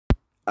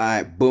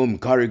Alright, boom,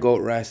 curry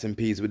goat, rice and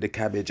peas with the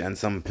cabbage and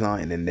some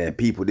plantain in there.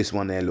 People, this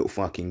one there look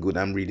fucking good.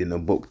 I'm reading a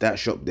book. That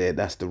shop there,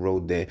 that's the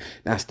road there.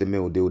 That's the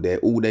meal deal there.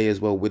 All day as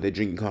well with a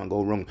drink, you can't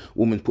go wrong.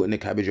 Woman's putting the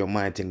cabbage on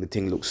my thing. The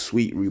thing looks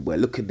sweet, rude boy.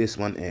 Look at this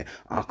one there.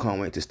 I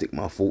can't wait to stick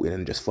my fork in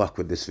and just fuck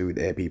with this food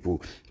there,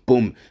 people.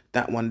 Boom.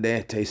 That one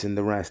there, tasting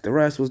the rice. The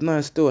rice was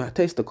nice still. I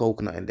taste the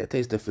coconut in there,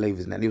 taste the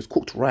flavors in there. It was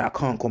cooked right. I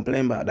can't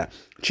complain about that.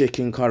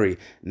 Chicken curry,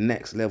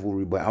 next level,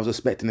 rude boy. I was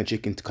expecting the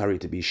chicken curry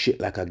to be shit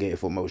like I get it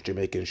for most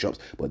Jamaican shops.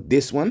 But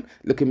this one,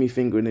 look at me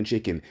fingering the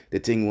chicken. The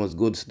thing was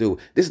good still.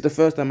 This is the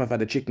first time I've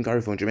had a chicken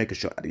curry from a Jamaican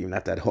shop. I didn't even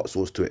have to add hot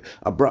sauce to it.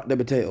 I brought the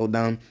potato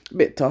down. A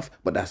bit tough,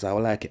 but that's how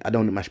I like it. I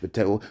don't eat mashed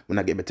potato when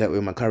I get potato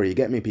in my curry. You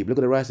get me, people? Look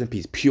at the rice and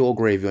peas. Pure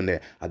gravy on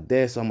there. I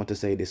dare someone to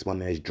say this one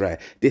there is dry.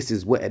 This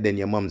is wetter than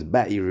your mum's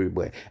batty, rude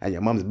boy. And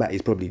your mum's batty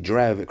is probably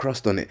dry with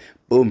crust on it.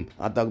 Boom.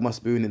 I dug my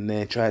spoon in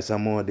there. Tried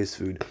some more of this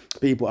food.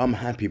 People, I'm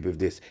happy with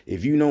this.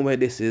 If you know where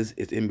this is,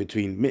 it's in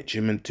between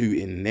Mitcham and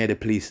Tooting, near the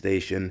police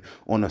station,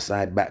 on a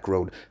side back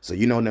road. So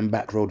you know them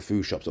back road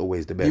food shops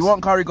always the best. You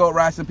want curry goat,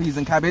 rice and peas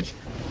and cabbage?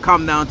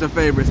 Come down to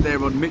favourites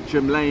there on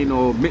Mitcham Lane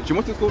or Mitcham.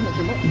 What's it called?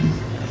 Mitcham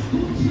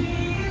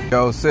what?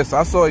 Yo sis,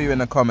 I saw you in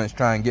the comments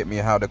try and get me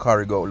how the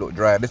curry goat look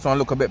dry. This one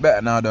look a bit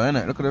better now though,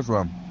 innit? Look at this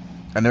one.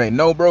 And there ain't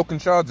no broken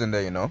shards in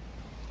there, you know.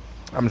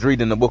 I'm just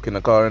reading the book in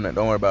the car, innit?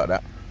 Don't worry about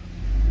that.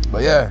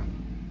 But yeah,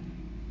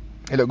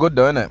 it look good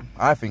though, innit?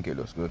 I think it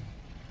looks good.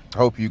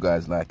 Hope you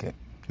guys like it.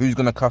 Who's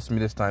gonna cuss me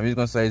this time? Who's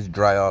gonna say it's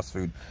dry ass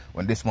food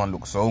when this one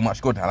looks so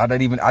much good? And I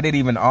didn't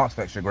even ask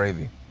for extra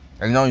gravy.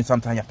 And you know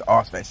sometimes you have to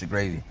ask for extra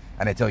gravy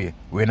and they tell you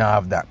we don't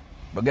have that.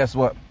 But guess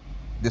what?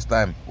 This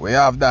time we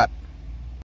have that.